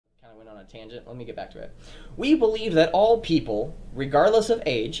kind of went on a tangent. Let me get back to it. We believe that all people, regardless of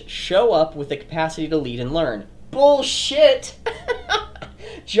age, show up with the capacity to lead and learn. Bullshit!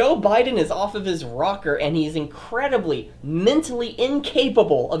 Joe Biden is off of his rocker and he's incredibly mentally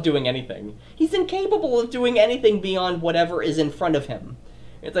incapable of doing anything. He's incapable of doing anything beyond whatever is in front of him.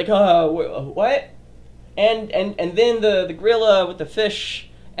 It's like, what? And then the gorilla with the fish,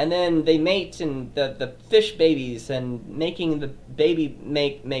 and then they mate, and the fish babies, and making the baby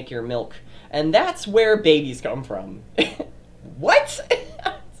make your milk. And that's where babies come from. What?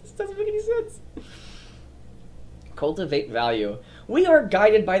 This doesn't make any sense. Cultivate value. We are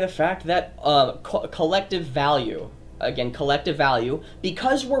guided by the fact that collective value, again, collective value,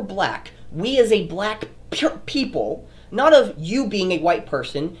 because we're black, we as a black people, not of you being a white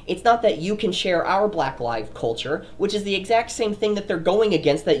person, it's not that you can share our black life culture, which is the exact same thing that they're going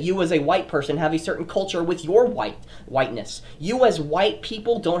against, that you as a white person have a certain culture with your whiteness. You as white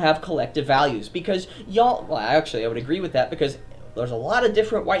people don't have collective values, because y'all, well, actually I would agree with that, because there's a lot of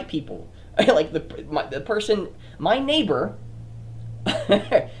different white people. Like the person, my neighbor,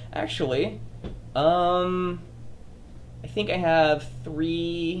 actually, I think I have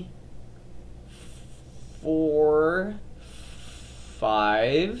 3, 4,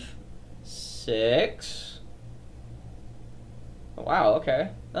 5, 6. Oh, wow,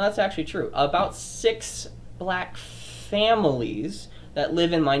 okay. No, that's actually true. About 6 black families that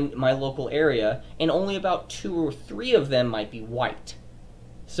live in my local area, and only about 2 or 3 of them might be white.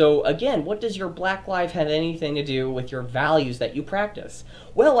 So again, what does your black life have anything to do with your values that you practice?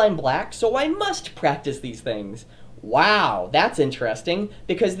 Well, I'm black, so I must practice these things. Wow, that's interesting,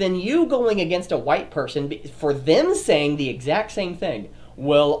 because then you going against a white person for them saying the exact same thing,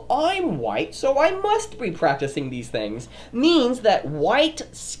 well, I'm white, so I must be practicing these things, means that white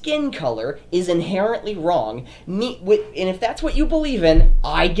skin color is inherently wrong. And if that's what you believe in,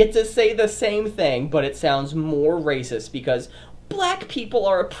 I get to say the same thing, but it sounds more racist, because black people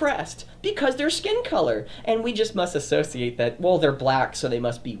are oppressed because their skin color, and we just must associate that, well, they're black, so they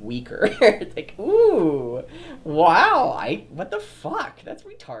must be weaker. It's like, ooh, wow, what the fuck? That's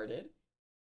retarded.